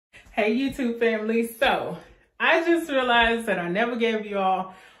Hey YouTube family, so I just realized that I never gave you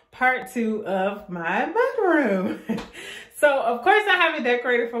all part 2 of my mudroom. So of course I have it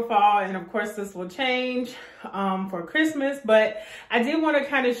decorated for fall, and of course this will change for Christmas, but I did want to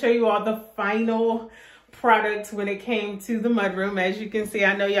kind of show you all the final product when it came to the mudroom. As you can see,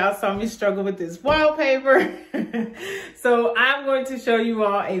 I know y'all saw me struggle with this wallpaper. So I'm going to show you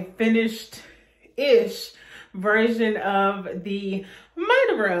all a finished-ish version of the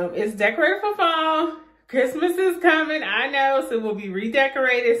mudroom. It's decorated for fall. Christmas is coming, I know, so it will be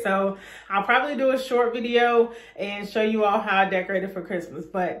redecorated. So I'll probably do a short video and show you all how I decorated for Christmas,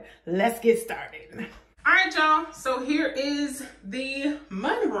 but let's get started. All right, y'all, so here is the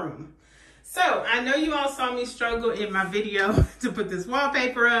mudroom. So I know you all saw me struggle in my video to put this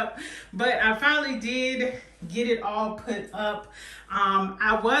wallpaper up, but I finally did get it all put up.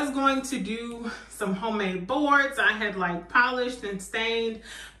 I was going to do some homemade boards. I had like polished and stained,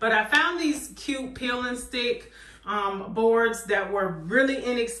 but I found these cute peel and stick boards that were really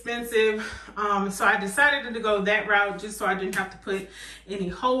inexpensive. So I decided to go that route just so I didn't have to put any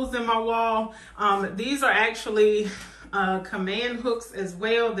holes in my wall. These are actually command hooks as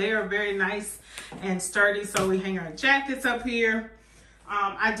well. They are very nice and sturdy, so we hang our jackets up here.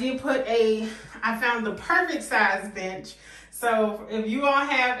 I found the perfect size bench. So if you all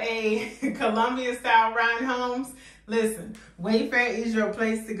have a Columbia style round homes, listen, Wayfair is your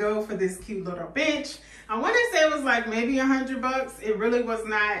place to go for this cute little bench. I want to say it was like maybe $100. It really was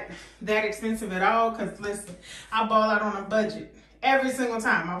not that expensive at all, because listen, I ball out on a budget every single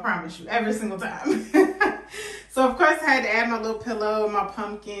time, I promise you, every single time. So of course I had to add my little pillow, my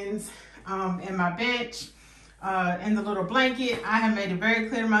pumpkins, and my bench, and the little blanket. I have made it very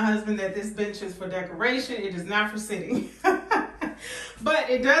clear to my husband that this bench is for decoration. It is not for sitting.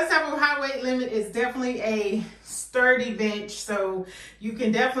 But it does have a high weight limit. It's definitely a sturdy bench, so you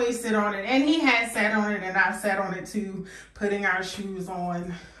can definitely sit on it. And he has sat on it, and I've sat on it too, putting our shoes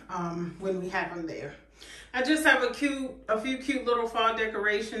on when we have them there. I just have a few cute little fall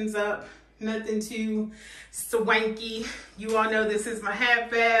decorations up. Nothing too swanky. You all know this is my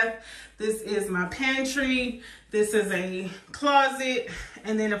half bath. This is my pantry. This is a closet.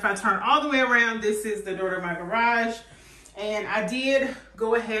 And then if I turn all the way around, this is the door to my garage. And I did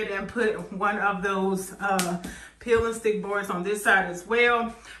go ahead and put one of those peel and stick boards on this side as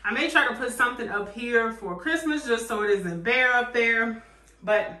well. I may try to put something up here for Christmas just so it isn't bare up there.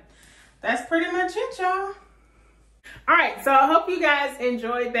 But that's pretty much it, y'all. All right, so I hope you guys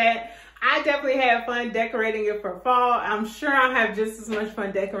enjoyed that. I definitely had fun decorating it for fall. I'm sure I'll have just as much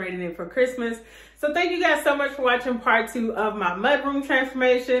fun decorating it for Christmas. So thank you guys so much for watching part 2 of my mudroom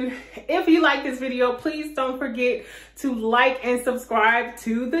transformation. If you like this video, please don't forget to like and subscribe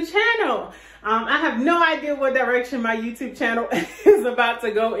to the channel. I have no idea what direction my YouTube channel is about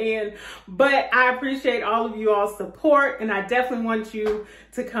to go in, but I appreciate all of you all's support, and I definitely want you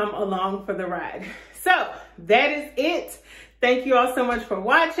to come along for the ride. So that is it. Thank you all so much for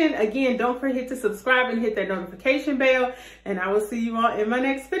watching. Again, don't forget to subscribe and hit that notification bell, and I will see you all in my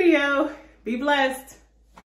next video. Be blessed.